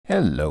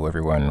Hello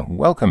everyone,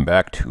 welcome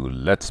back to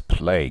Let's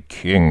Play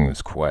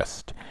King's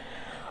Quest.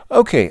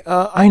 Okay,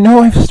 I know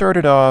I've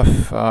started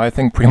off, I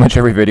think pretty much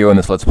every video in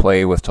this Let's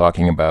Play with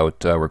talking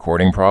about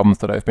recording problems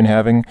that I've been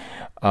having.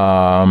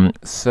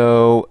 First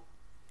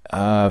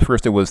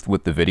it was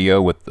with the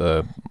video, with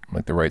the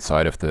right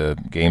side of the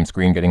game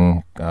screen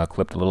getting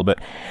clipped a little bit.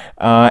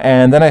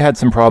 And then I had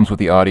some problems with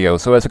the audio.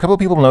 So as a couple of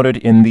people noted,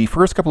 in the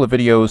first couple of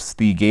videos,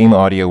 the game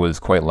audio was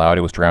quite loud.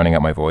 It was drowning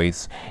out my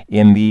voice.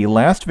 In the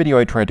last video,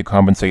 I tried to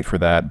compensate for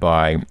that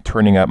by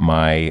turning up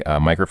my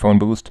microphone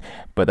boost,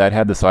 but that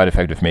had the side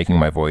effect of making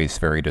my voice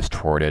very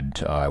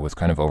distorted. I was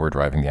kind of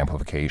overdriving the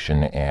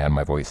amplification, and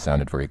my voice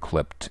sounded very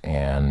clipped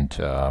and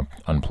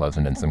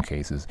unpleasant in some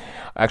cases.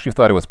 I actually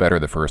thought it was better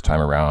the first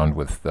time around,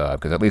 with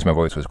because at least my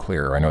voice was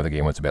clear. I know the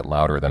game was a bit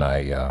louder than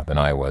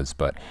I was,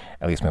 but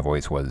at least my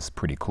voice was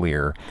pretty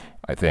clear,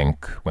 I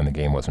think, when the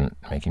game wasn't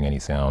making any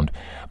sound.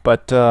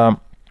 But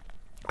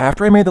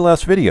after I made the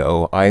last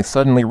video, I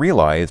suddenly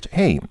realized,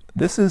 hey,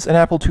 this is an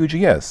Apple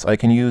IIgs. I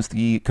can use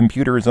the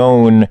computer's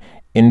own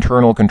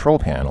internal control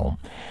panel.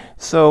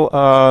 So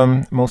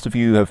most of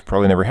you have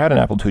probably never had an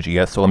Apple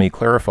IIgs, so let me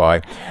clarify.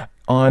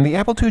 On the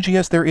Apple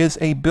IIgs, there is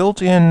a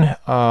built-in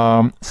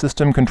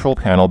system control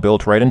panel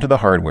built right into the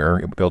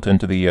hardware, built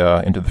into the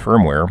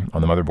firmware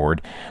on the motherboard,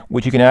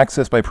 which you can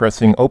access by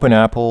pressing Open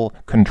Apple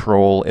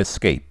Control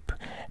Escape.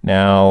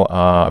 Now,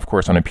 of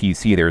course, on a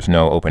PC, there's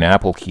no Open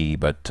Apple key,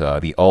 but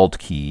the Alt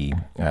key,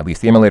 at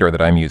least the emulator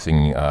that I'm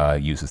using,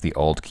 uses the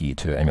Alt key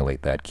to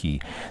emulate that key.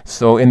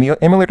 So in the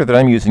emulator that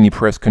I'm using, you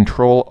press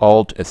Control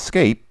Alt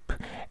Escape,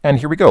 and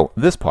here we go.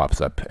 This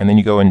pops up, and then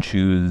you go and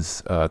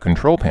choose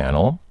Control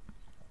Panel.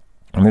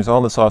 And there's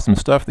all this awesome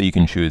stuff that you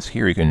can choose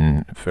here. You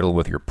can fiddle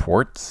with your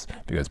ports,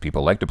 because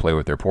people like to play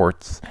with their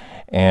ports.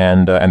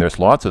 And there's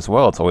slots as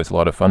well. It's always a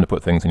lot of fun to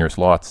put things in your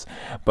slots.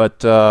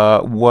 But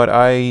what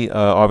I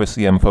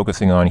obviously am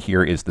focusing on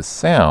here is the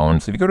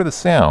sound. So if you go to the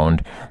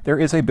sound, there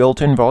is a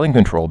built-in volume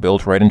control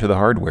built right into the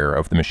hardware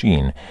of the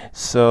machine.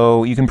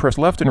 So you can press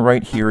left and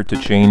right here to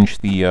change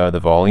the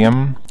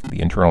volume,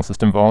 the internal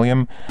system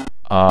volume.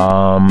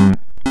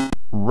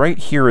 Right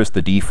here is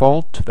the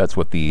default. That's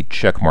what the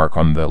check mark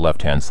on the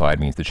left-hand side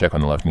means. The check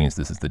on the left means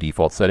this is the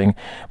default setting.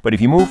 But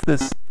if you move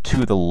this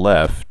to the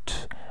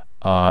left,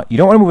 you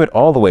don't want to move it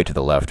all the way to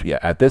the left. Yeah,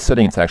 at this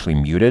setting, it's actually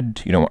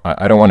muted.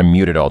 I don't want to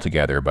mute it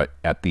altogether, but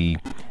at the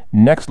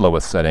next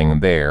lowest setting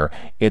there,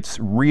 it's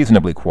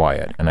reasonably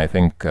quiet. And I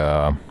think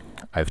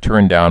I've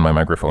turned down my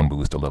microphone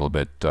boost a little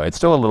bit. It's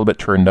still a little bit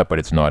turned up, but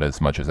it's not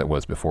as much as it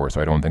was before, so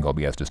I don't think I'll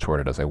be as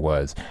distorted as I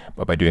was.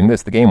 But by doing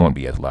this, the game won't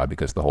be as loud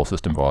because the whole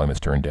system volume is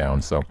turned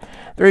down. So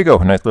there you go,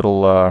 a nice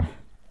little,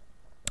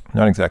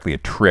 not exactly a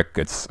trick.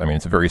 I mean,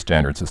 it's a very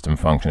standard system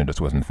function. I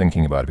just wasn't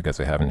thinking about it because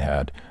I haven't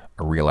had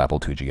a real Apple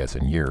IIgs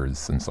in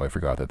years, and so I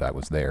forgot that that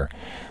was there.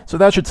 So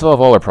that should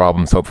solve all our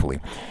problems, hopefully.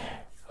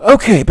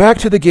 Okay, back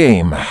to the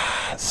game.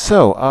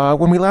 So,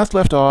 when we last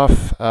left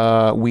off,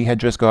 we had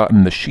just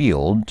gotten the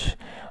shield,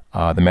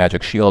 the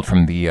magic shield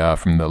from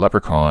the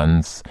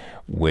leprechauns,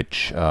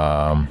 which,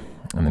 and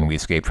then we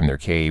escaped from their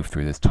cave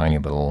through this tiny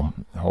little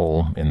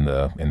hole in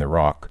the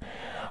rock.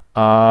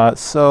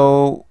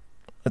 So,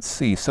 let's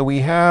see. So we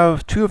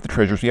have two of the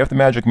treasures. We have the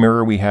magic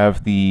mirror. We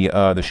have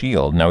the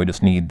shield. Now we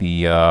just need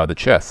the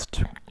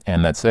chest.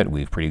 And that's it.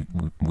 We've pretty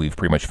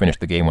much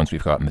finished the game once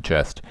we've gotten the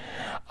chest.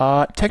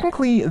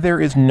 Technically,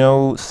 there is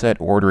no set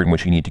order in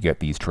which you need to get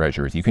these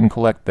treasures. You can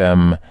collect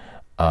them.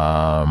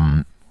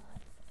 You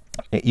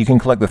can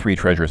collect the three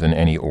treasures in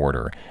any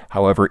order.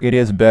 However, it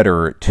is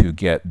better to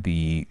get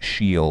the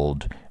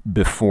shield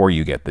before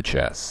you get the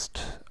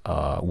chest.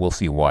 We'll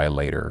see why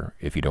later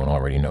if you don't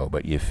already know.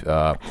 But if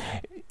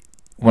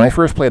when I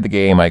first played the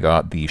game, I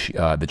got the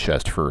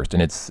chest first,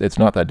 and it's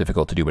not that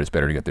difficult to do, but it's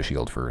better to get the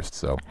shield first.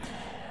 So.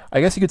 I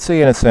guess you could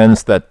say in a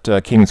sense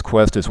that King's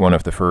Quest is one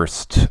of the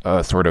first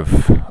sort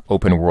of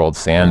open-world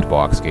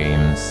sandbox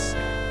games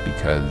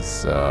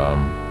because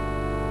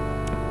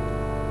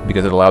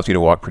it allows you to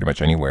walk pretty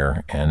much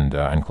anywhere and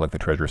collect the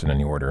treasures in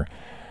any order.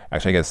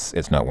 Actually, I guess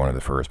it's not one of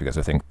the first because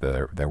I think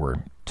there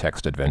were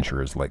text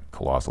adventures like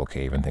Colossal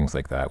Cave and things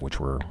like that, which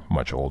were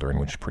much older and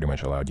which pretty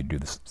much allowed you to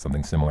do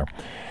something similar.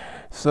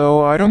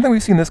 So I don't think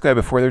we've seen this guy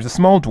before. There's a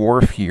small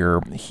dwarf here.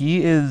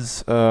 He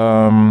is...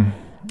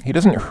 he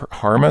doesn't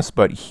harm us,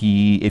 but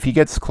if he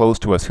gets close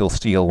to us, he'll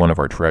steal one of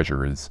our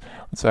treasures.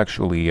 Let's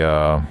actually,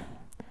 that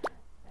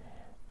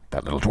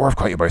little dwarf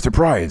caught you by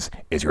surprise.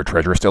 Is your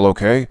treasure still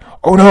okay?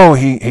 Oh no,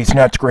 he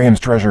snatched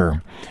Graham's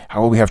treasure. How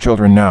will we have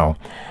children now?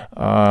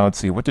 Let's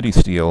see, what did he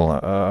steal?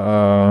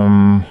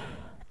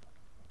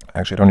 Actually,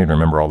 I don't even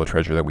remember all the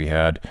treasure that we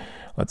had.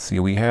 Let's see,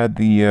 we had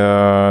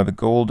the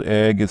gold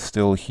egg is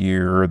still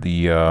here.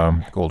 The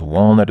gold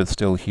walnut is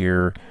still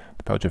here.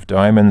 The pouch of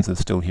diamonds is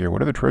still here.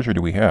 What other treasure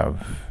do we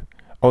have?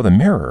 Oh, the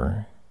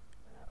mirror.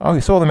 Oh, he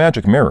stole the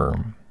magic mirror.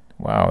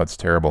 Wow, that's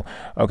terrible.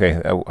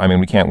 Okay, I mean,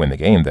 we can't win the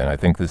game then. I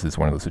think this is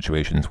one of those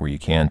situations where you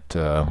can't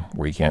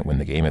win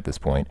the game at this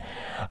point.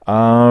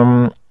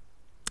 I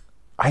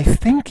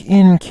think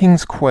in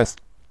King's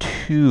Quest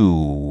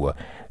II,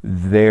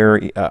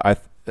 there,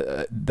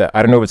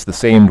 I don't know if it's the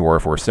same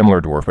dwarf or a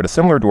similar dwarf, but a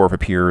similar dwarf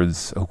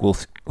appears who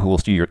will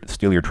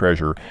steal your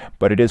treasure,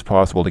 but it is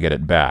possible to get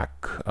it back.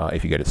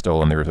 If you get it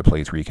stolen, there is a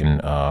place where you can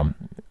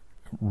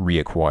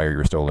reacquire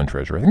your stolen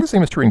treasure. I think the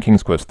same is true in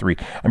King's Quest 3.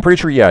 I'm pretty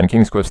sure, yeah, in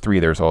King's Quest 3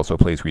 there's also a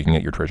place where you can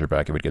get your treasure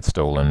back if it gets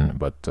stolen,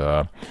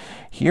 but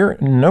here,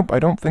 nope, I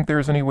don't think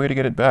there's any way to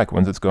get it back.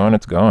 Once it's gone,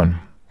 it's gone.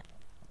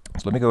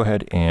 So let me go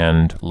ahead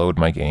and load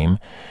my game,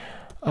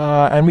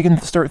 and we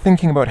can start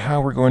thinking about how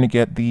we're going to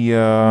get the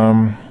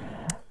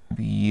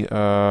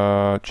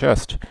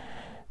chest.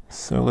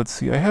 So let's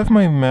see, I have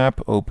my map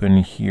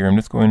open here. I'm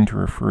just going to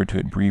refer to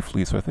it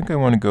briefly. So I think I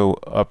want to go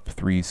up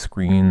 3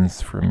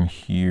 screens from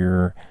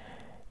here.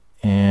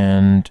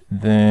 And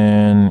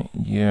then,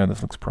 yeah,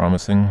 this looks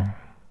promising.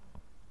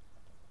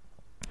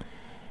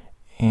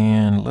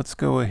 And let's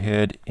go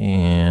ahead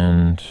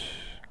and,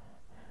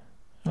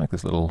 I like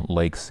this little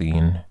lake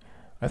scene.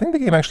 I think the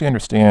game actually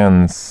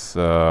understands,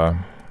 yeah,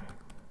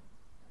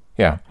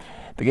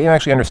 the game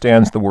actually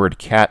understands the word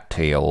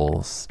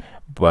cattails,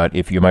 but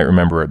if you might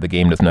remember, the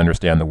game doesn't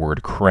understand the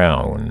word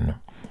crown.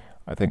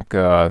 I think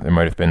there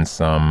might have been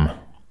some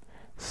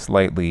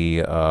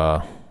slightly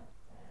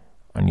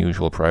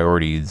unusual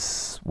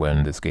priorities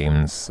when this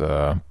game's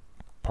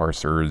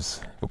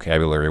parser's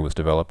vocabulary was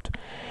developed.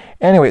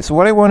 Anyway, so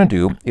what I want to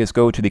do is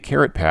go to the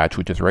carrot patch,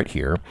 which is right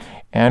here,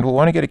 and we'll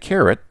want to get a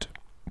carrot.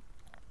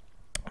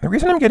 The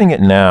reason I'm getting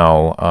it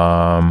now,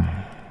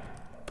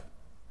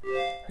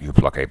 you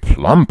pluck a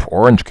plump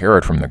orange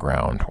carrot from the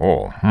ground.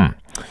 Oh,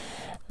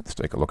 Let's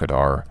take a look at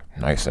our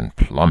nice and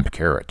plump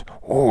carrot.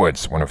 Oh,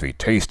 it's one of the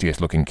tastiest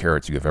looking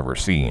carrots you've ever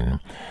seen.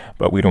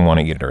 But we don't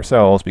want to eat it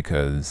ourselves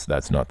because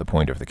that's not the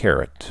point of the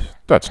carrot.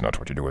 That's not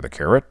what you do with a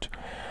carrot.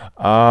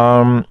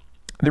 The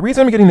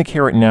reason I'm getting the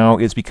carrot now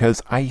is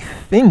because I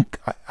think,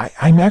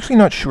 I'm actually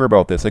not sure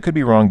about this, I could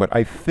be wrong, but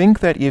I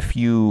think that if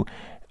you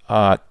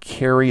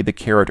carry the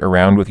carrot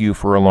around with you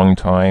for a long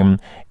time,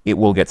 it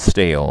will get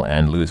stale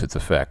and lose its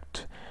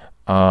effect.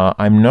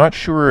 I'm not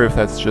sure if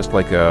that's just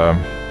like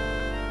a...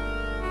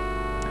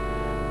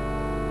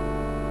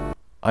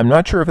 I'm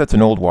not sure if that's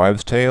an old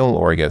wives' tale,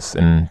 or I guess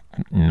in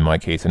my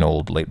case an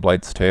old late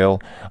blight's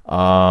tale.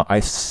 I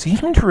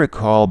seem to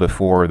recall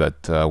before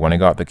that when I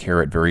got the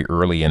carrot very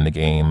early in the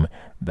game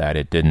that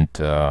it didn't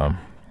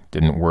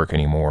work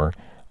anymore.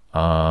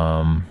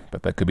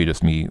 But that could be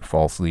just me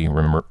falsely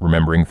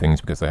remembering things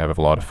because I have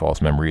a lot of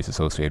false memories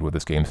associated with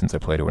this game since I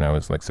played it when I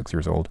was like 6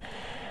 years old.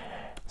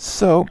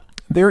 So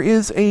there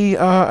is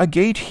a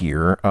gate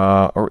here,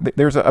 or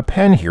there's a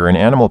pen here, an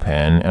animal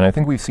pen, and I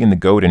think we've seen the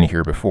goat in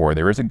here before.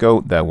 There is a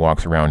goat that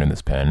walks around in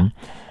this pen.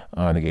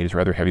 The gate is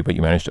rather heavy, but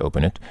you managed to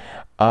open it.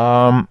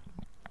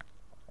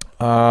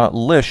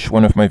 Lish,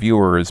 one of my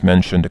viewers,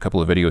 mentioned a couple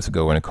of videos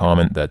ago in a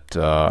comment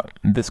that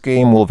this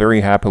game will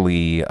very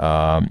happily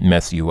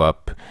mess you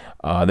up.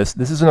 This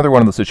is another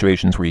one of those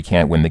situations where you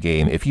can't win the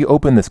game. If you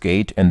open this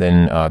gate and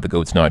then the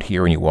goat's not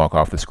here and you walk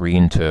off the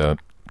screen to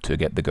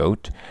get the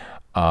goat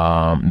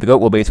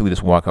will basically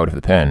just walk out of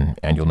the pen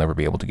and you'll never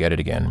be able to get it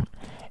again.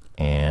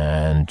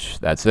 And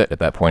that's it. At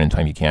that point in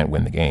time, you can't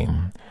win the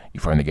game.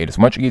 You find the gate is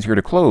much easier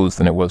to close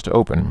than it was to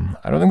open.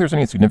 I don't think there's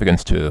any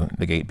significance to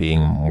the gate being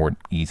more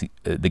easy,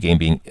 the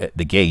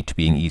gate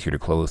being easier to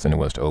close than it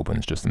was to open.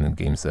 It's just something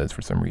the game says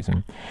for some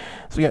reason.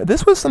 So yeah,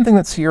 this was something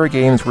that Sierra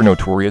games were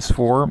notorious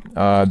for.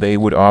 They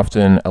would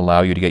often allow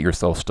you to get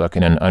yourself stuck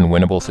in an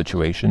unwinnable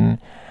situation.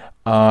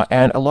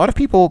 And a lot of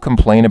people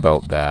complain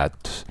about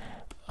that.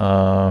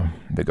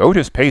 The goat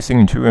is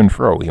pacing to and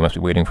fro. He must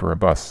be waiting for a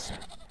bus.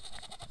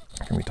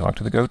 Can we talk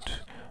to the goat?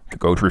 The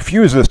goat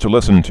refuses to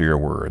listen to your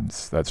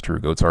words. That's true.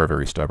 Goats are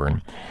very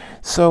stubborn.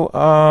 So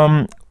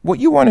what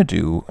you want to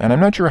do, and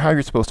I'm not sure how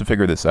you're supposed to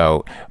figure this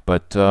out,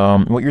 but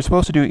what you're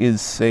supposed to do is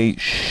say,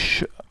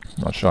 show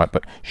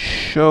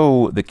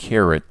the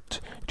carrot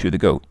to the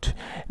goat.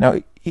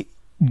 Now,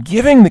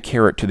 giving the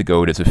carrot to the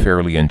goat is a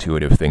fairly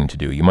intuitive thing to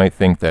do. You might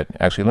think that,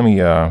 actually, let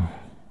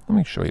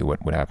me show you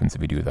what happens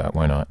if you do that.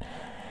 Why not?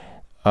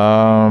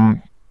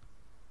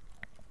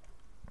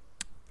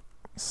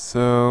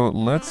 So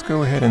let's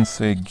go ahead and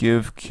say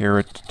give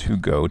carrot to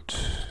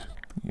goat.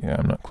 Yeah,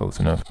 I'm not close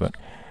enough, but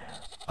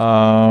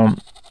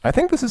I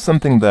think this is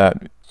something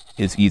that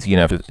is easy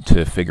enough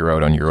to figure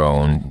out on your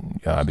own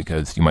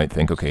because you might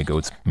think, okay,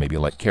 goats maybe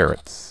like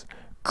carrots.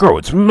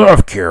 Goats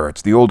love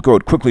carrots. The old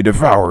goat quickly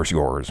devours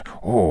yours.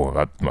 Oh,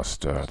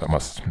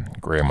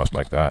 Graham must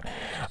like that.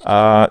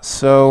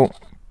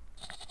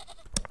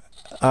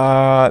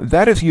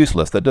 That is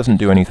useless. That doesn't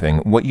do anything.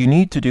 What you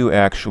need to do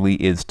actually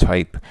is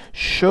type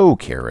show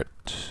carrot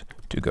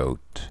to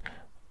goat.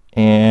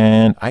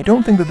 And I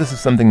don't think that this is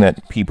something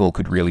that people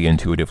could really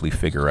intuitively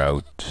figure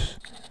out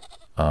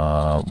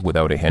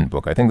without a hint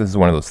book. I think this is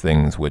one of those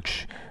things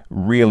which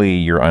really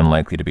you're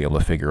unlikely to be able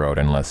to figure out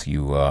unless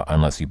you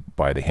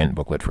buy the hint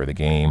booklet for the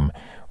game,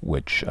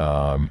 which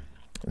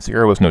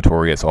Sierra was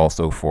notorious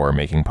also for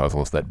making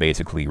puzzles that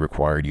basically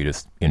required you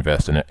to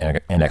invest an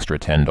extra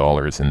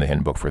 $10 in the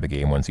hint book for the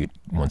game once you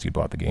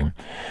bought the game.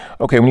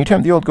 Okay, when you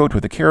tempt the old goat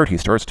with the carrot, he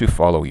starts to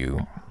follow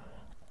you.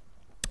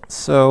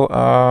 So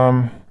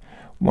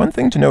One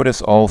thing to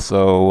notice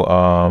also,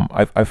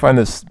 I find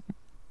this,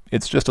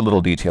 it's just a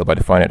little detail, but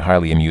I find it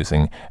highly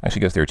amusing.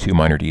 Actually, I guess there are two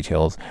minor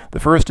details. The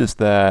first is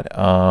that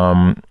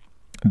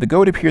the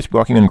goat appears to be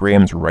walking on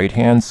Graham's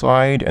right-hand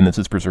side, and this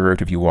is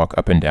preserved if you walk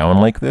up and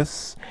down like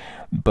this.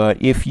 But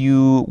if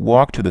you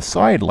walk to the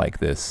side like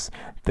this,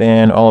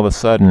 then all of a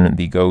sudden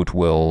the goat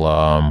will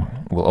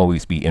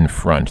always be in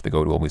front. The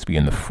goat will always be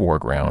in the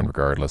foreground,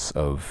 regardless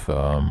of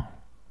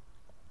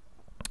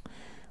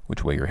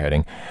which way you're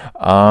heading.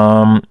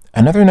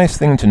 Another nice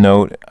thing to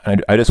note,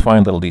 I just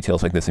find little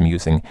details like this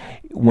amusing.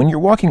 When you're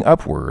walking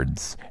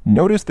upwards,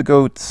 notice the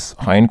goat's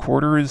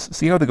hindquarters.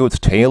 See how the goat's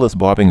tail is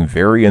bobbing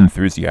very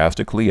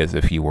enthusiastically, as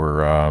if he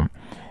were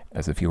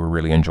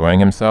really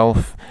enjoying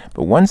himself.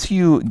 But once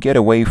you get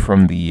away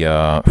from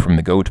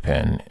the goat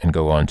pen and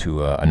go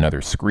onto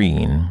another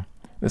screen,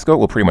 this goat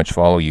will pretty much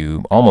follow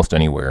you almost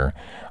anywhere.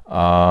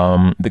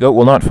 The goat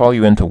will not follow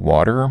you into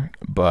water,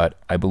 but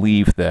I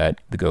believe that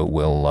the goat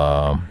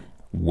will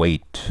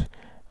wait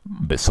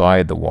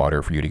beside the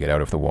water for you to get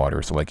out of the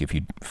water. So like if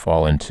you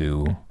fall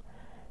into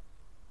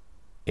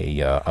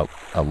a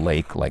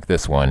lake like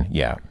this one,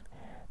 yeah.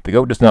 The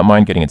goat does not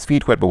mind getting its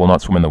feet wet, but will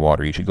not swim in the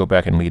water. You should go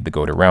back and lead the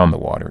goat around the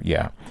water.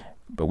 Yeah.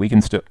 But we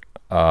can still...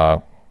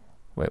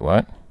 wait,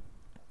 what?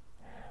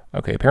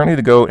 Okay, apparently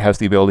the goat has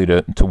the ability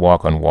to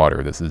walk on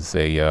water. This is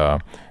a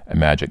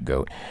magic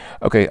goat.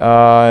 Okay,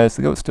 is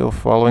the goat still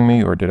following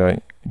me, or did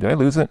I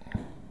lose it?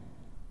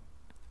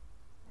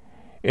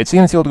 It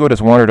seems the old goat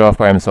has wandered off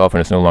by himself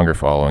and is no longer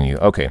following you.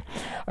 Okay,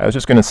 I was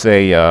just going to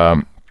say,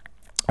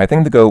 I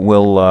think the goat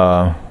will...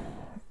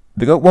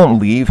 the goat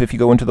won't leave if you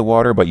go into the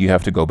water, but you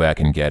have to go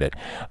back and get it.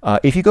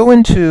 If you go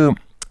into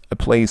a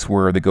place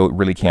where the goat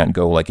really can't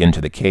go, like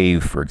into the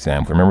cave, for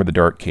example. Remember the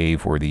dark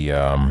cave where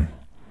the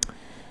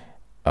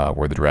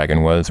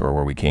dragon was, or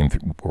where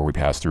we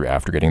passed through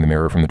after getting the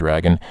mirror from the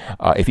dragon?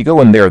 If you go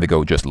in there, the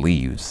goat just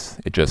leaves.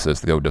 It just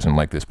says the goat doesn't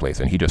like this place,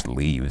 and he just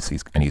leaves.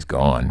 He's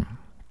gone.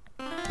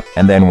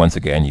 And then once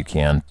again, you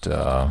can't...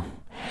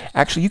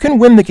 Actually, you can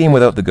win the game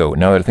without the goat,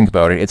 now that I think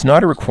about it. It's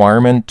not a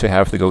requirement to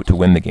have the goat to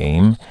win the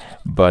game,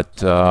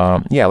 but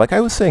yeah, like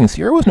I was saying,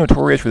 Sierra was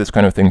notorious for this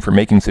kind of thing, for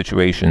making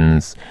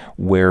situations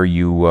where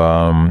you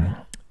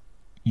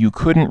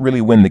couldn't really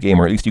win the game,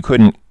 or at least you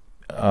couldn't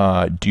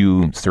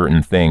do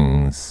certain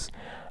things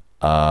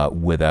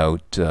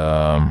without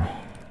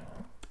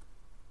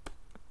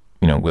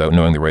without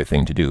knowing the right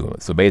thing to do.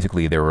 So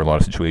basically, there were a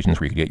lot of situations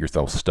where you could get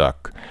yourself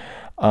stuck.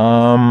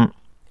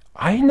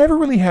 I never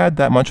really had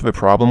that much of a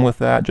problem with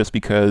that, just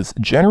because,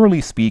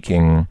 generally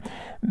speaking,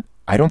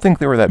 I don't think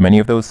there were that many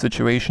of those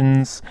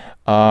situations.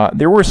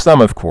 There were some,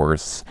 of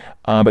course,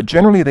 but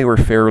generally they were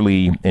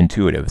fairly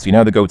intuitive. See,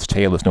 now the goat's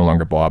tail is no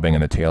longer bobbing,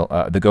 and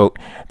the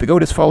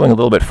goat is following a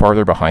little bit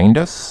farther behind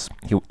us.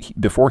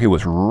 Before he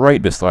was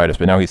right beside us,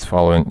 but now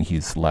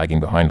he's lagging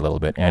behind a little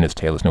bit, and his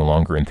tail is no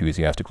longer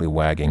enthusiastically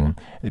wagging.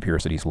 It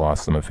appears that he's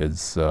lost some of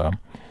his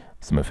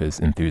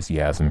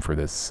enthusiasm for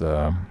this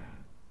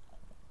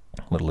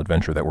little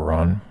adventure that we're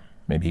on.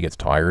 Maybe he gets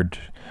tired,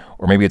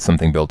 or maybe it's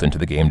something built into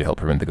the game to help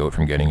prevent the goat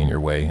from getting in your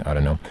way. I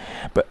don't know.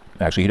 But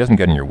actually, he doesn't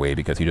get in your way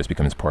because he just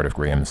becomes part of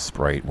Graham's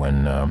sprite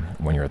when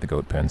you're at the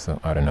goat pen,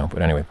 so I don't know.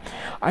 But anyway,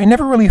 I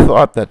never really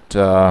thought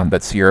that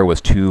Sierra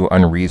was too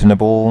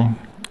unreasonable.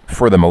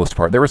 For the most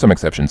part. There were some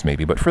exceptions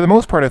maybe, but for the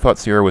most part I thought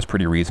Sierra was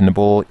pretty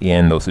reasonable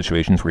in those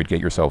situations where you'd get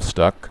yourself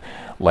stuck.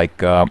 Like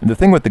the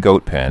thing with the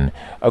goat pen.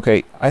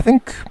 Okay, I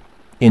think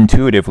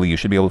intuitively you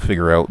should be able to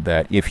figure out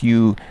that if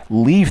you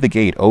leave the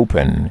gate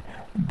open,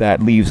 that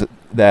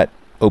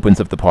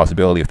opens up the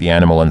possibility of the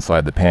animal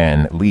inside the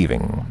pen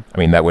leaving. I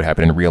mean, that would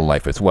happen in real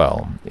life as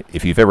well.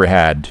 If you've ever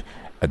had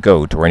a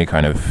goat or any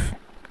kind of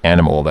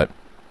animal that,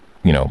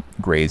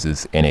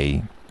 grazes in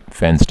a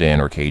fenced-in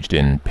or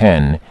caged-in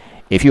pen,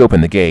 if you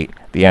open the gate,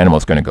 the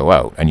animal's going to go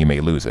out and you may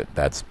lose it.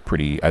 I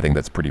think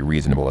that's pretty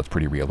reasonable. That's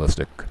pretty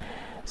realistic.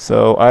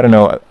 So, I don't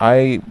know.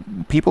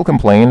 People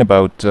complain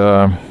about...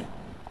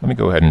 let me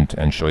go ahead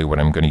and show you what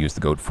I'm going to use the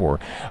goat for.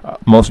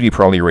 Most of you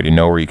probably already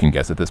know, or you can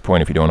guess at this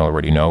point if you don't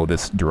already know.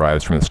 This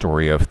derives from the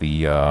story of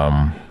the,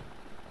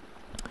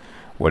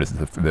 what is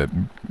it, the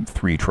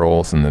three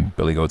trolls and the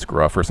billy goat's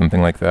gruff or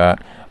something like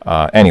that.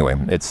 Anyway,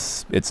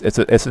 it's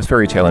a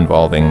fairy tale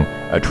involving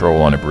a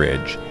troll on a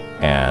bridge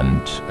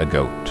and a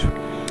goat.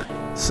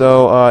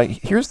 So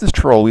here's this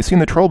troll. We've seen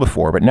the troll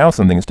before, but now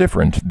something is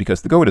different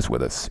because the goat is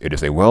with us. It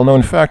is a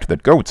well-known fact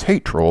that goats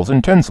hate trolls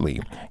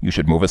intensely. You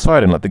should move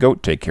aside and let the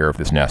goat take care of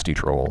this nasty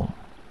troll.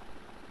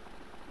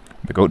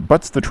 The goat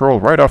butts the troll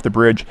right off the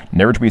bridge,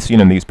 never to be seen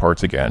in these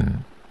parts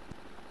again.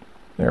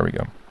 There we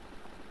go.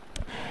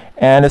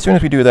 And as soon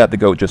as we do that, the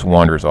goat just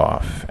wanders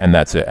off, and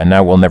that's it. And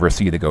now we'll never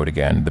see the goat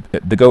again.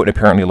 The goat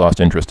apparently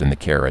lost interest in the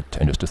carrot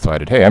and just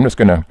decided, hey, I'm just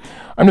gonna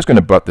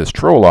butt this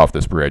troll off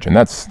this bridge, and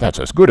that's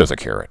as good as a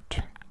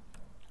carrot.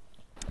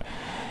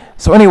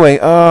 So anyway,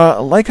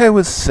 like I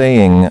was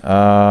saying,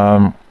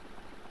 I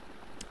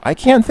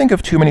can't think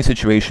of too many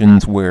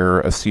situations where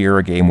a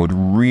Sierra game would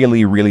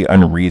really, really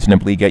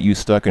unreasonably get you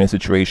stuck in a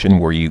situation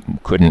where you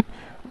couldn't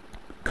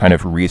kind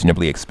of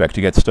reasonably expect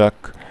to get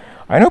stuck.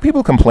 I know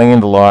people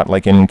complained a lot,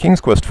 like in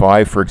King's Quest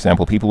V, for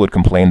example, people would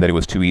complain that it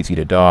was too easy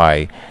to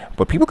die,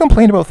 but people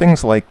complained about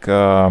things like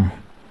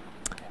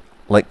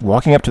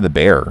walking up to the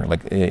bear.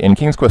 Like in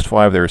King's Quest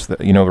V, there's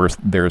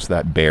there's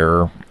that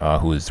bear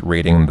who's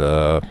raiding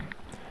the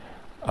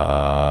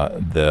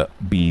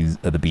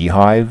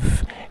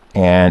beehive,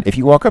 and if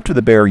you walk up to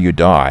the bear, you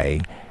die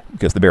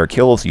because the bear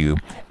kills you.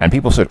 And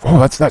people said,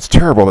 "Oh, that's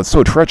terrible. That's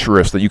so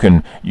treacherous that you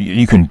can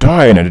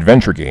die in an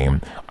adventure game."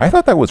 I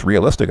thought that was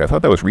realistic. I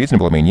thought that was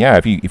reasonable. I mean, yeah,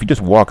 if you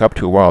just walk up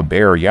to a wild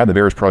bear, yeah, the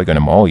bear is probably going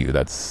to maul you.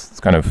 That's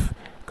kind of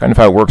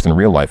how it works in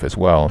real life as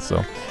well.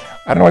 So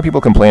I don't know why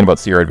people complain about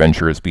Sierra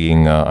Adventures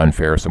being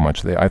unfair so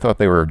much. I thought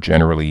they were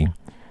generally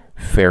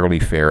fairly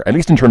fair, at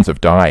least in terms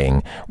of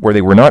dying. Where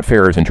they were not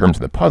fair is in terms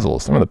of the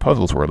puzzles. Some of the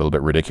puzzles were a little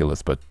bit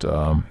ridiculous, but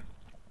I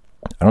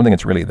don't think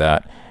it's really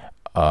that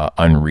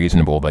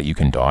unreasonable that you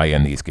can die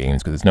in these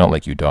games, because it's not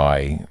like you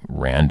die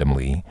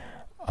randomly.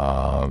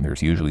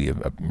 There's usually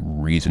a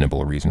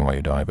reasonable reason why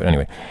you die. But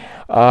anyway,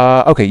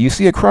 okay, you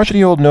see a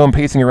crotchety old gnome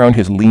pacing around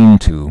his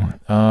lean-to.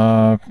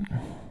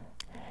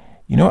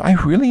 You know,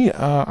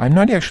 I'm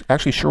not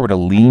actually sure what a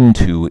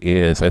lean-to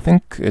is. I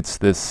think it's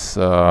this,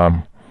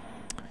 the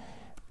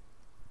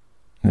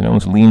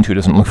gnome's lean-to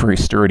doesn't look very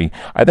sturdy.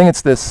 I think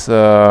it's this,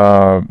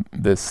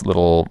 this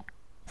little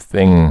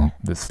thing,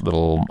 this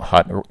little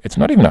hut. It's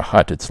not even a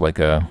hut, it's like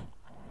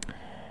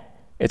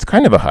it's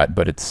kind of a hut,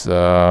 but it's,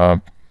 I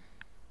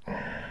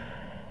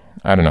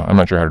don't know, I'm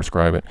not sure how to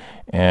describe it.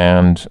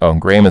 And, oh,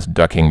 Graham is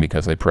ducking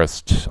because I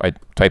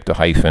typed a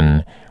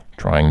hyphen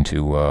trying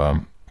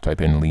to, type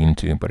in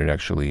lean-to, but it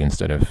actually,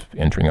 instead of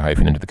entering a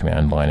hyphen into the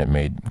command line, it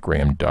made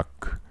Graham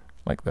duck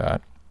like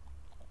that,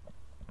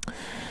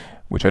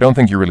 which I don't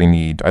think you really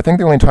need. I think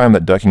the only time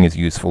that ducking is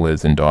useful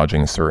is in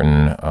dodging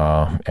certain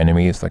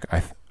enemies. Like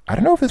I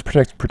don't know if this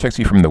protects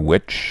you from the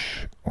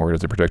witch, or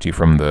does it protect you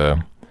from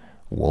the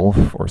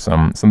wolf, or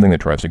something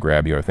that tries to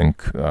grab you. I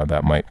think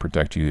that might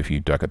protect you if you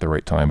duck at the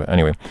right time. But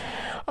anyway,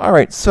 all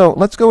right, so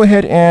let's go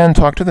ahead and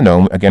talk to the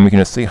gnome. Again, we can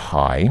just say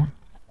hi.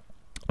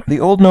 The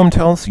old gnome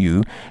tells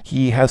you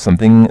he has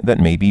something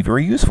that may be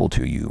very useful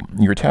to you.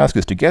 Your task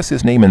is to guess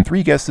his name in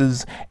 3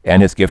 guesses,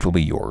 and his gift will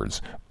be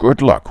yours. Good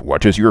luck.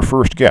 What is your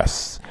first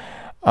guess?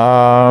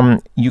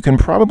 You can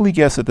probably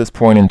guess at this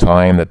point in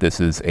time that this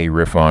is a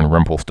riff on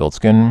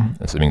Rumpelstiltskin,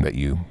 assuming that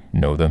you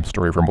know the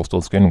story of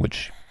Rumpelstiltskin,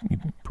 which you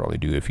probably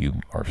do if you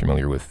are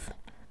familiar with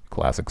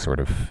classic sort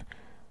of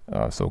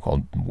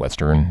so-called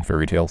Western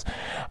fairy tales.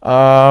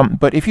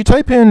 But if you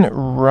type in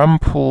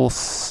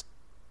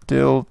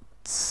Rumpelstiltskin,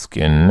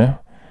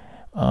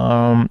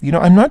 you know,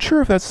 I'm not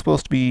sure if that's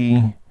supposed to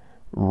be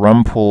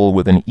Rumpel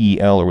with an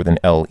EL or with an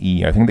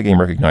LE. I think the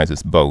game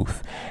recognizes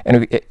both.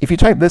 And if you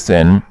type this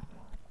in,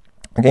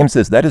 the game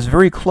says that is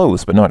very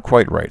close, but not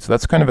quite right. So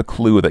that's kind of a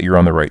clue that you're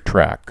on the right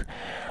track.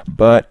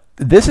 But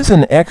this is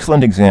an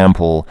excellent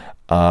example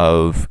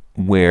of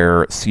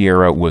where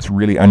Sierra was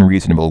really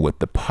unreasonable with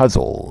the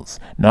puzzles.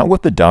 Not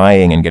with the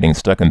dying and getting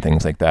stuck and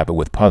things like that, but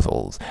with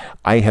puzzles.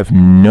 I have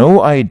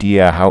no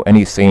idea how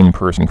any sane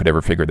person could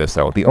ever figure this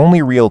out. The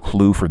only real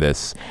clue for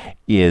this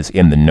is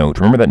in the note.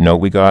 Remember that note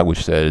we got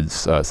which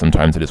says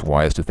sometimes it is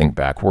wise to think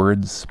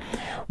backwards?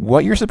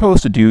 What you're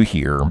supposed to do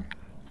here,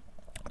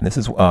 this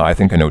is, I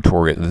think,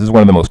 this is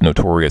one of the most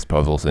notorious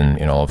puzzles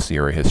in all of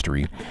Sierra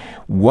history.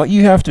 What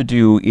you have to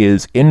do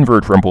is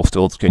invert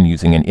Rumpelstiltskin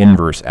using an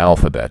inverse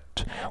alphabet.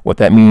 What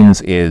that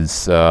means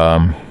is,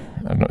 I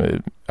don't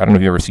know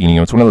if you've ever seen,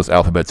 it's one of those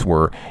alphabets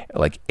where,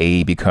 like,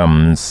 A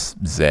becomes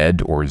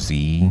Z or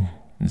Z.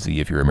 Z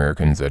if you're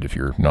American, Z if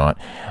you're not.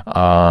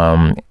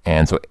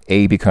 And so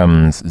A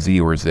becomes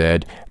Z or Z,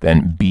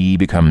 then B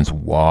becomes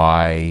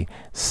Y,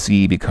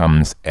 C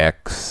becomes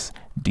X,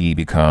 D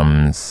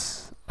becomes...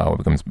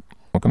 what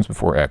comes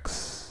before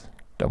X?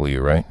 W,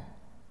 right?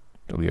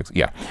 WX,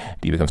 yeah.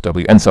 D becomes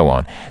W, and so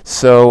on.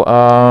 So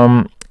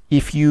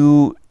if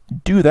you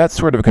do that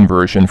sort of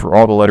conversion for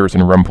all the letters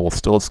in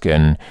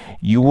Rumpelstiltskin,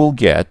 you will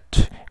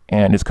get,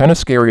 and it's kind of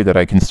scary that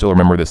I can still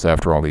remember this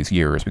after all these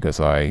years, because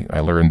I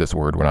learned this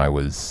word when I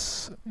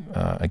was,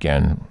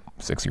 again,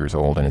 6 years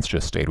old, and it's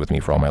just stayed with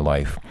me for all my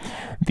life.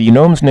 The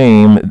gnome's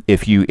name,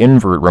 if you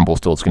invert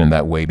Rumpelstiltskin in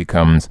that way,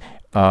 becomes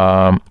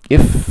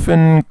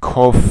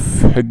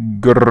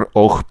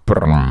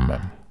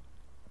Ifenkofigurorprum.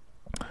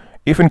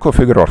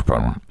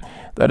 Ifenkofigurorprum.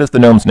 That is the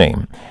gnome's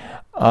name.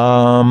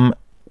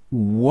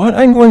 What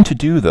I'm going to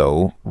do,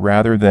 though,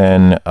 rather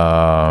than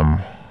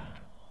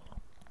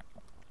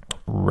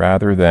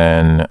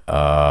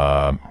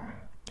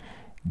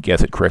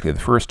guess it correctly the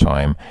first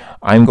time,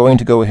 I'm going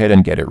to go ahead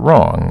and get it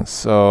wrong.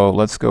 So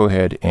let's go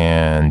ahead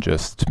and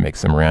just make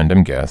some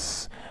random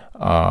guess.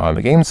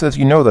 The game says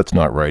you know that's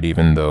not right,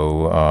 even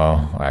though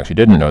I actually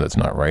didn't know that's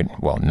not right.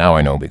 Well, now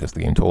I know because the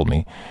game told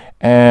me.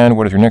 And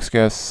what is your next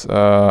guess?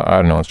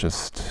 I don't know, it's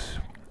just...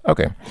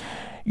 Okay.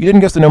 You didn't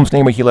guess the gnome's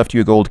name, but he left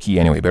you a gold key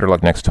anyway. Better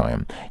luck next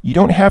time. You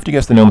don't have to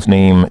guess the gnome's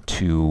name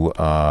to...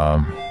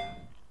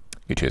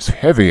 It is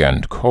heavy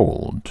and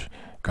cold.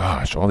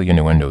 Gosh, all the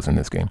innuendos in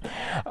this game.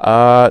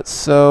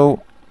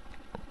 So...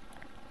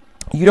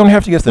 You don't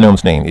have to guess the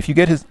gnome's name. If you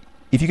get his...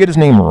 if you get his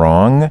name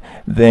wrong,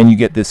 then you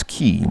get this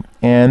key.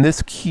 And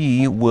this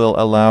key will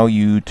allow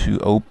you to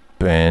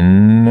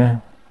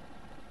open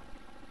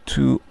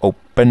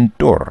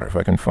door, if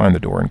I can find the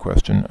door in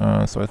question.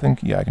 So I think,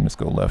 yeah, I can just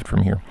go left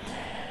from here.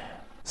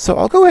 So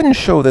I'll go ahead and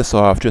show this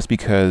off just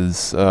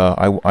because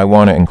I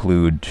want to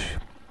include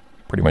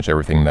pretty much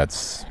everything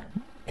that's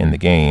in the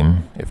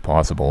game, if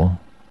possible.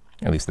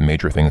 At least the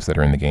major things that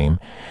are in the game.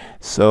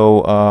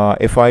 So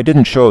if I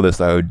didn't show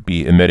this, I would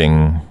be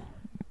omitting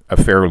a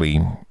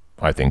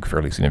I think,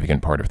 fairly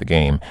significant part of the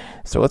game.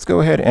 So let's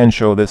go ahead and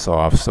show this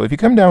off. So if you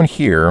come down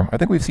here, I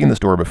think we've seen this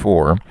door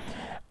before.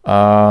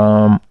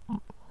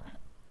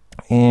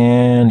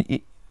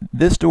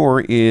 This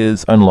door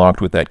is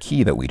unlocked with that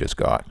key that we just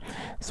got.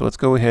 So let's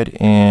go ahead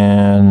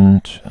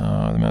and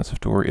the massive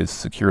door is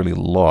securely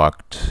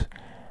locked.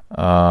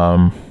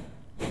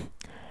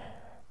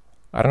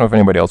 I don't know if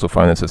anybody else will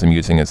find this as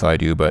amusing as I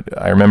do, but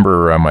I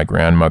remember my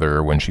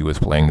grandmother when she was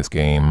playing this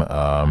game.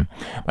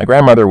 My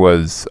grandmother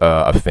was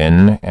a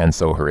Finn, and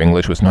so her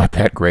English was not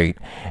that great.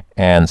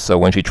 And so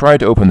when she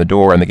tried to open the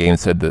door and the game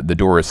said that the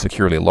door is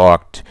securely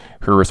locked,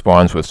 her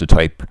response was to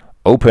type,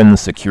 "Open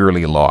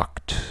securely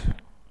locked."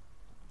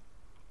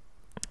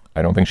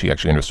 I don't think she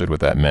actually understood what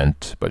that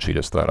meant, but she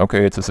just thought,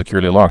 okay, it's a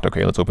securely locked.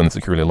 Okay, let's open the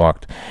securely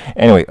locked.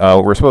 Anyway,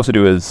 what we're supposed to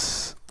do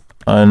is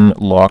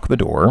unlock the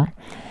door.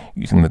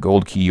 Using the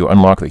gold key, you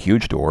unlock the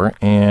huge door,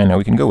 and now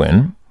we can go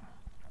in.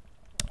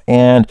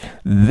 And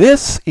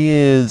this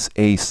is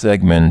a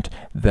segment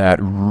that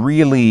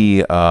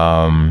really,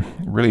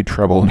 really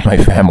troubled my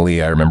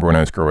family, I remember when I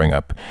was growing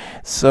up.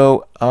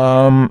 So,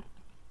 on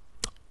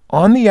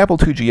the Apple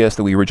IIgs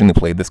that we originally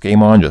played this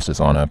game on, just as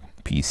on a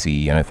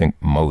PC, and I think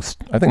most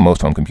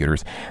home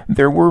computers,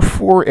 there were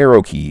 4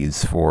 arrow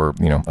keys for,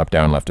 up,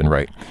 down, left, and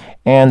right.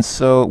 And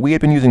so we had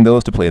been using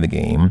those to play the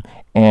game.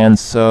 And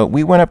so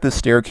we went up this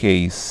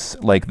staircase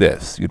like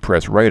this. You'd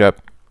press right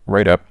up,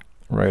 right up,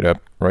 right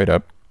up, right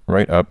up,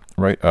 right up,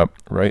 right up,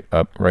 right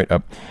up, right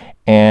up.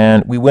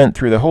 And we went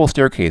through the whole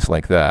staircase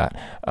like that.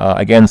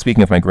 Again,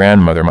 speaking of my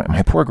grandmother,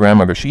 my poor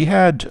grandmother, she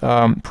had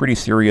pretty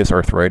serious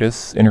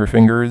arthritis in her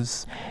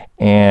fingers.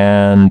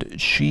 And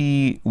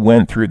she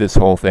went through this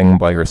whole thing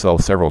by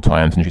herself several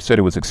times, and she said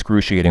it was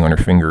excruciating on her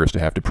fingers to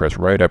have to press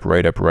right up,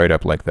 right up, right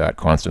up like that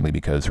constantly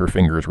because her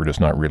fingers were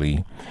just not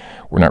really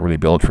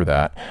built for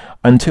that.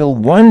 Until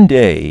one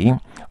day,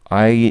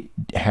 I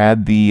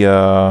had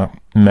the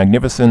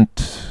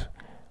magnificent,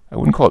 I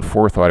wouldn't call it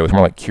forethought, it was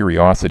more like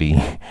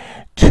curiosity,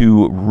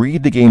 to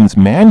read the game's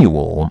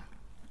manual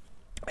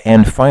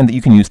and find that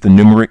you can use the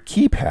numeric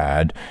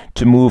keypad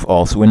to move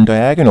also in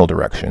diagonal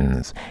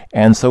directions.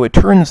 And so it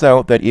turns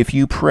out that if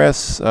you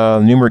press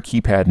numeric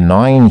keypad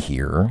 9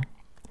 here,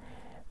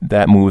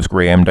 that moves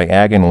Graham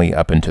diagonally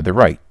up and to the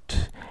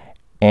right.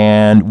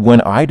 And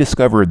when I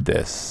discovered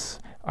this,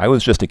 I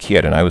was just a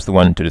kid and I was the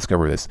one to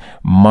discover this.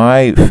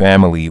 My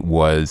family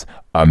was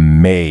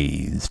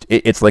amazed.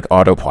 It's like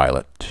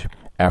autopilot.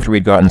 After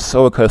we'd gotten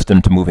so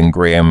accustomed to moving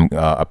Graham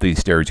up these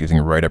stairs using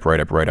right up, right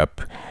up, right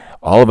up,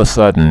 all of a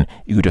sudden,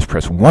 you could just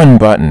press one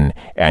button,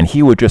 and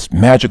he would just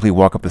magically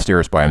walk up the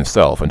stairs by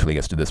himself until he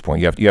gets to this point.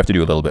 You have to do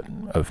a little bit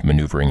of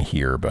maneuvering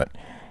here,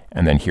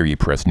 and then here you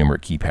press numeric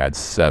keypad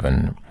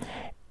 7,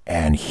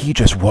 and he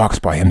just walks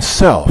by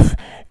himself.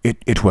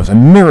 It was a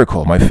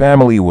miracle. My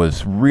family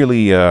was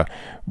really,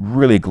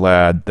 really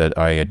glad that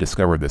I had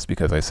discovered this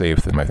because I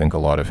saved them, I think, a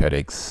lot of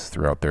headaches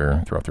throughout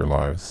their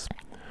lives.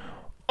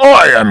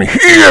 I am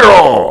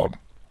hero!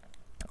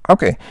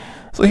 Okay.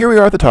 So here we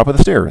are at the top of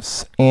the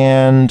stairs,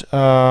 and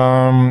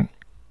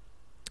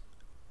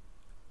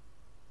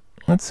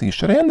let's see,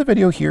 should I end the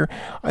video here?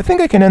 I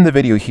think I can end the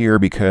video here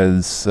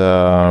because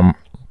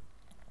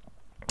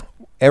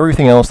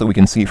everything else that we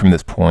can see from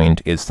this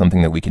point is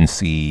something that we can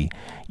see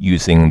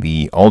using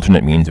the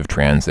alternate means of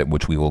transit,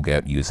 which we will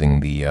get using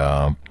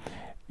the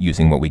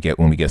using what we get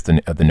when we guess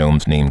the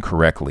gnome's name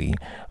correctly.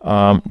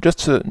 Just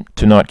to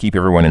not keep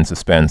everyone in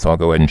suspense, I'll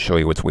go ahead and show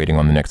you what's waiting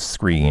on the next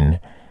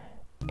screen.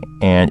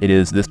 And it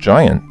is this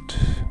giant.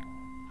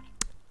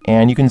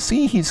 And you can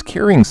see he's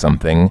carrying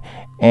something,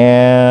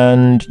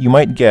 and you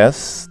might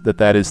guess that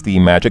that is the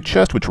magic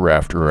chest which we're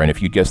after, and if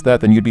you'd guess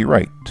that, then you'd be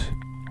right.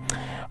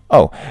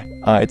 Oh,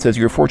 it says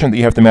you're fortunate that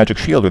you have the magic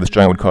shield, or this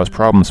giant would cause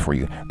problems for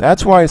you.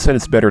 That's why I said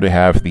it's better to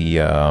have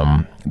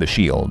the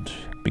shield,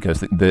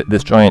 because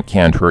this giant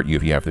can't hurt you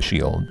if you have the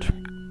shield.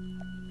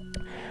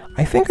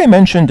 I think I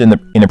mentioned in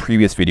a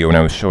previous video when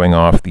I was showing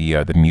off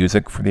the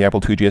music for the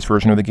Apple IIgs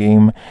version of the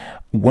game,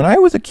 when I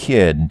was a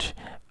kid,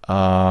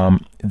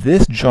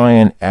 this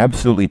giant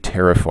absolutely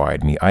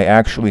terrified me. I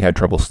actually had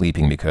trouble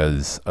sleeping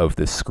because of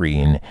this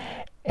screen,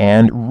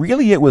 and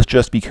really it was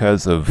just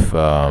because of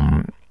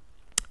how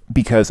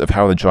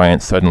the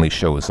giant suddenly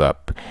shows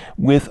up.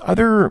 With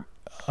other,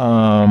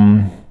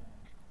 can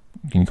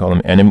you call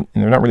them enemies?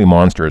 They're not really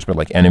monsters, but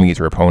like enemies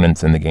or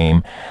opponents in the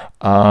game.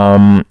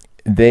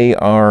 They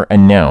are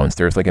announced.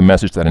 There's like a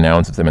message that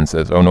announces them and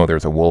says, oh no,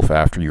 there's a wolf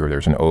after you, or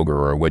there's an ogre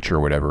or a witch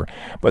or whatever.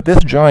 But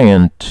this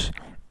giant,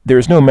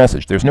 there's no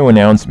message, there's no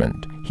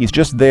announcement. He's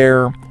just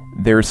there.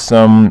 There's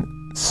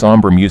some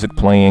somber music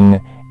playing,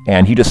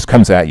 and he just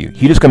comes at you.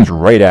 He just comes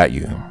right at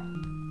you.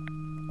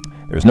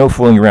 There's no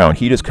fooling around.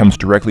 He just comes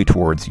directly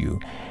towards you.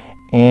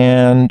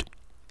 And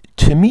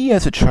to me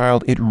as a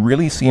child, it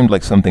really seemed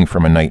like something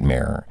from a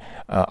nightmare.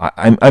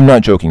 I'm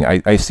not joking.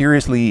 I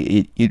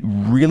seriously, it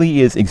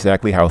really is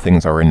exactly how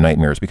things are in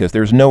nightmares, because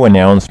there's no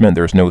announcement,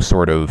 there's no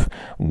sort of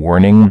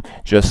warning,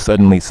 just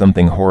suddenly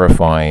something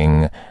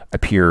horrifying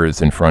appears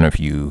in front of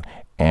you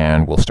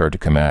and will start to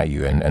come at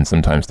you. And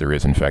sometimes there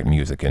is, in fact,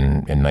 music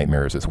in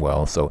nightmares as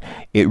well. So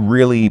it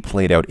really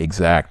played out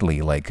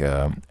exactly like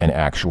an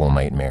actual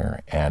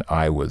nightmare. And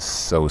I was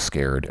so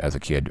scared as a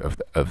kid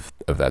of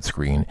that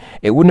screen.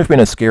 It wouldn't have been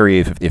as scary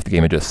if the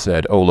game had just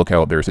said, oh, look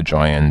out, there's a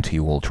giant,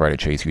 he will try to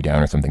chase you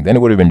down or something. Then it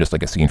would have been just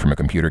like a scene from a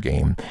computer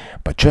game.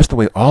 But just the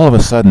way all of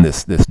a sudden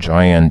this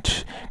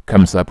giant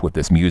comes up with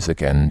this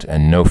music and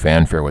no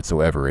fanfare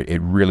whatsoever, it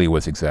really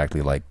was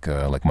exactly like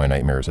my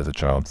nightmares as a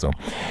child. So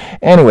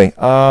anyway,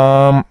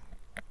 I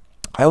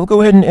will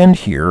go ahead and end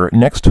here.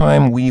 Next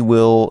time we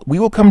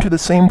will come to the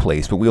same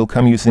place, but we'll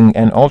come using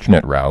an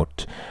alternate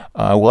route.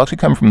 We'll actually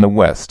come from the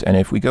west, and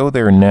if we go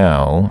there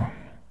now,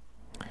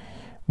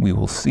 we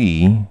will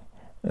see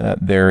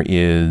that there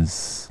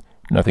is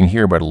nothing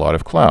here but a lot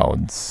of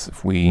clouds.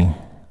 If we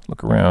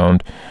look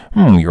around,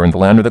 you're in the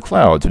land of the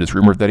clouds. It is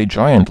rumored that a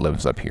giant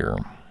lives up here.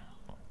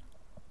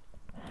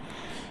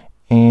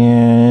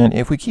 And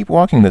if we keep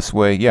walking this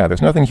way, yeah,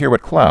 there's nothing here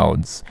but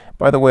clouds.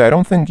 By the way, I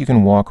don't think you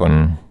can walk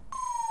on...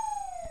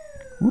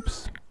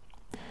 Whoops.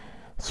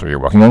 So you're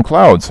walking on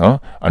clouds, huh?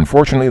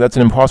 Unfortunately, that's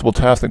an impossible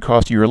task that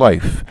cost you your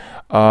life.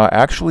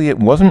 Actually, it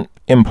wasn't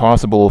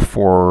impossible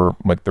for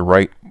like the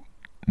right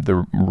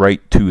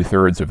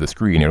 2/3 of the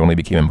screen. It only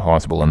became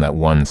impossible in that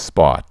one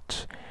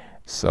spot.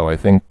 So I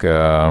think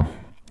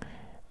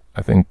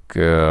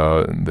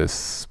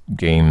this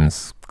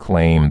game's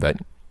claim that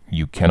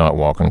you cannot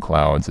walk on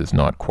clouds is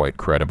not quite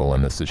credible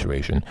in this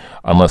situation,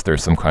 unless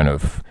there's some kind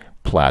of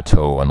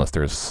plateau, unless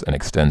there's an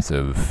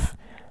extensive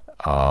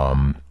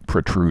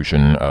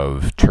protrusion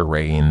of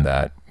terrain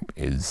that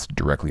is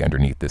directly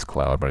underneath this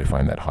cloud, but I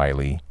find that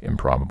highly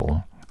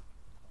improbable.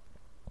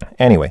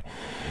 Anyway,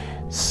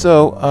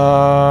 so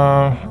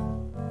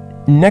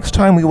next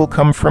time we will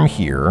come from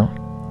here.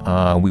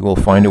 We will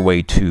find a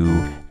way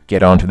to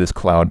get onto this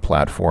cloud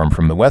platform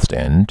from the west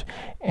end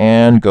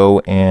and go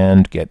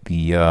and get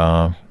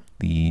the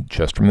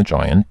chest from the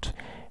giant,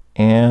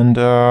 and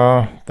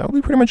that will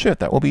be pretty much it.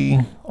 That will be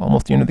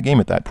almost the end of the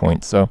game at that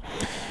point. So,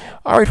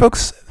 all right,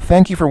 folks,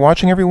 thank you for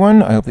watching,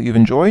 everyone. I hope that you've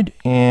enjoyed,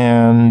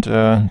 and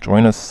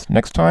join us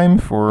next time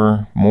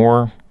for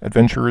more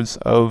adventures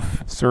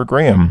of Sir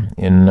Graham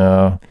in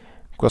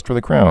Quest for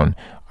the Crown.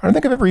 I don't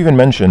think I've ever even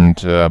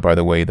mentioned, by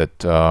the way,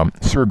 that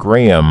Sir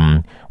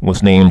Graham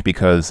was named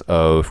because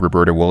of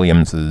Roberta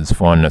Williams's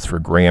fondness for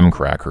graham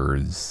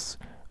crackers.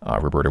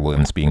 Roberta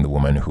Williams being the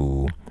woman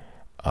who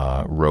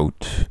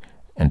wrote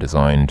and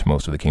designed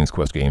most of the King's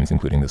Quest games,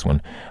 including this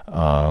one.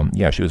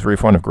 Yeah, she was very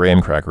fond of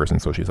graham crackers,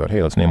 and so she thought,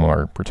 hey, let's name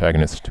our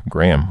protagonist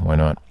Graham. Why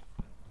not?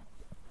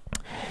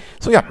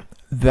 So yeah,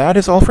 that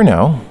is all for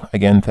now.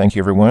 Again, thank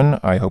you, everyone.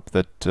 I hope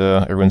that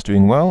everyone's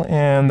doing well,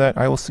 and that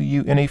I will see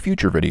you in a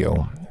future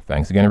video.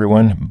 Thanks again,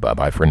 everyone.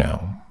 Bye-bye for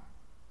now.